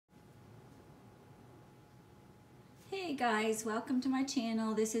Hey guys, welcome to my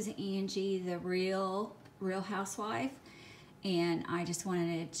channel. This is Angie, the real housewife, and I just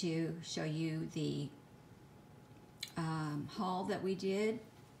wanted to show you the haul that we did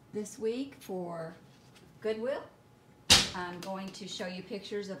this week for Goodwill. I'm going to show you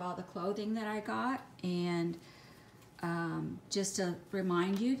pictures of all the clothing that I got, and just to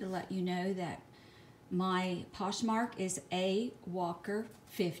remind you, to let you know that my Poshmark is A Walker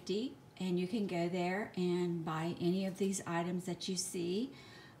 50. And you can go there and buy any of these items that you see.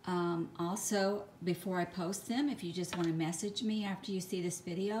 Also, before I post them, if you just want to message me after you see this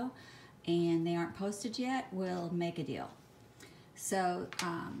video and they aren't posted yet, we'll make a deal. So,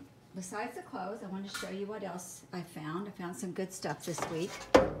 besides the clothes, I want to show you what else I found. I found some good stuff this week.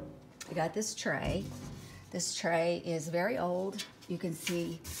 I got this tray. This tray is very old. You can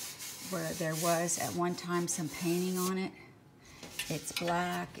see where there was at one time some painting on it. It's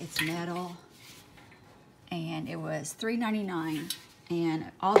black, it's metal, and it was $3.99, and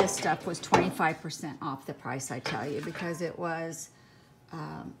all this stuff was 25% off the price, I tell you, because it was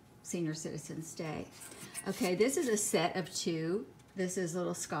Senior Citizens Day. Okay, this is a set of two. This is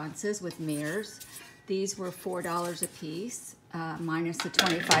little sconces with mirrors. These were $4 a piece, minus the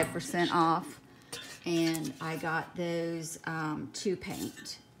 25% off, and I got those to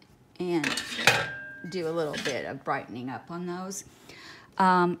paint and do a little bit of brightening up on those.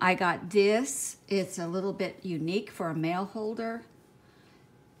 I got this. It's a little bit unique for a mail holder.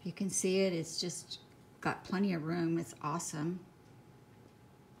 You can see it. It's just got plenty of room. It's awesome.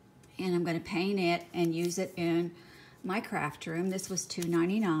 And I'm going to paint it and use it in my craft room. This was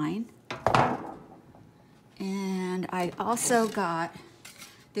 $2.99. And I also got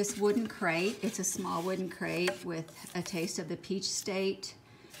this wooden crate. It's a small wooden crate with a taste of the peach state.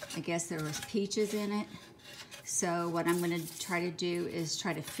 I guess there was peaches in it. So what I'm going to try to do is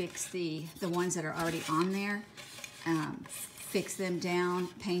try to fix the ones that are already on there, fix them down,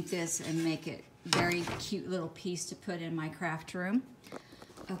 paint this, and make it very cute little piece to put in my craft room.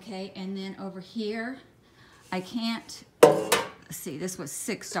 Okay, and then over here, I can't, let's see, this was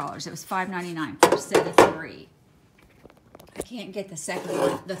 $6. It was $5.99 for a set of three. I can't get the second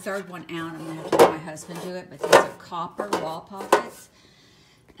one, the third one out. I'm going to have to have my husband do it, but these are copper wall pockets.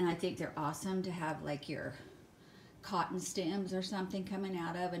 And I think they're awesome to have like your cotton stems or something coming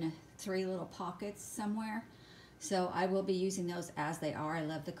out of, and three little pockets somewhere. So I will be using those as they are. I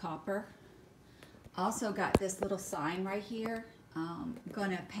love the copper. Also got this little sign right here. I'm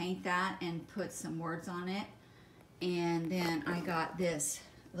going to paint that and put some words on it. And then I got this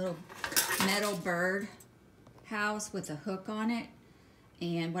little metal bird house with a hook on it.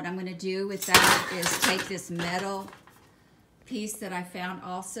 And what I'm going to do with that is take this metal piece that I found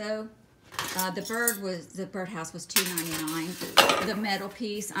also. The birdhouse was $2.99. The metal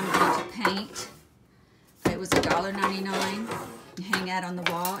piece I'm going to paint. It was $1.99. Hang that on the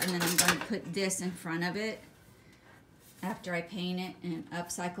wall, and then I'm going to put this in front of it after I paint it and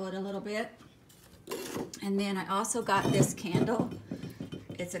upcycle it a little bit. And then I also got this candle.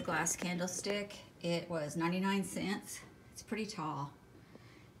 It's a glass candlestick. It was 99 cents. It's pretty tall.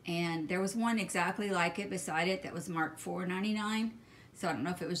 And there was one exactly like it beside it that was marked $4.99. So I don't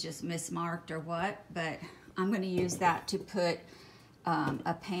know if it was just mismarked or what, but I'm going to use that to put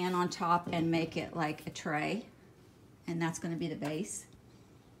a pan on top and make it like a tray. And that's going to be the base.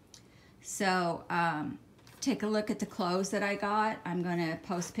 So take a look at the clothes that I got. I'm going to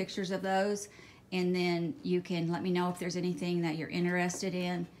post pictures of those. And then you can let me know if there's anything that you're interested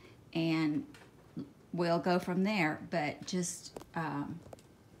in. And we'll go from there. But just...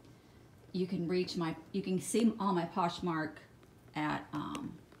 you can see all my Poshmark at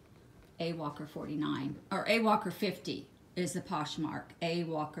A Walker 49, or A Walker 50 is the Poshmark, A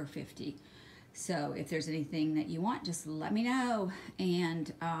Walker 50. So if there's anything that you want, just let me know,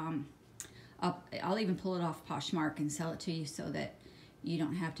 and I'll even pull it off Poshmark and sell it to you so that you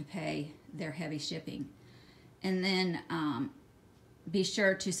don't have to pay their heavy shipping. And then be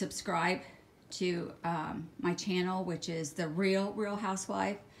sure to subscribe to my channel, which is the Real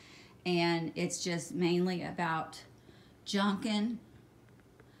Housewife. And it's just mainly about junking,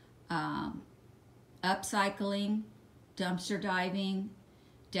 upcycling, dumpster diving,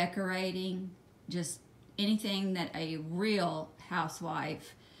 decorating, just anything that a real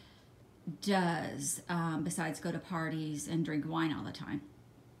housewife does besides go to parties and drink wine all the time.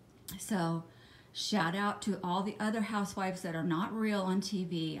 So shout out to all the other housewives that are not real on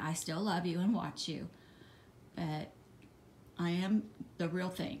TV. I still love you and watch you, but I am the real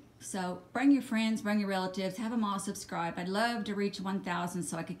thing. So bring your friends, bring your relatives, have them all subscribe. I'd love to reach 1,000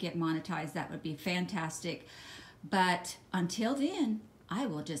 so I could get monetized. That would be fantastic. But until then, I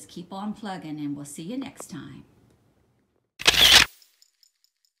will just keep on plugging, and we'll see you next time.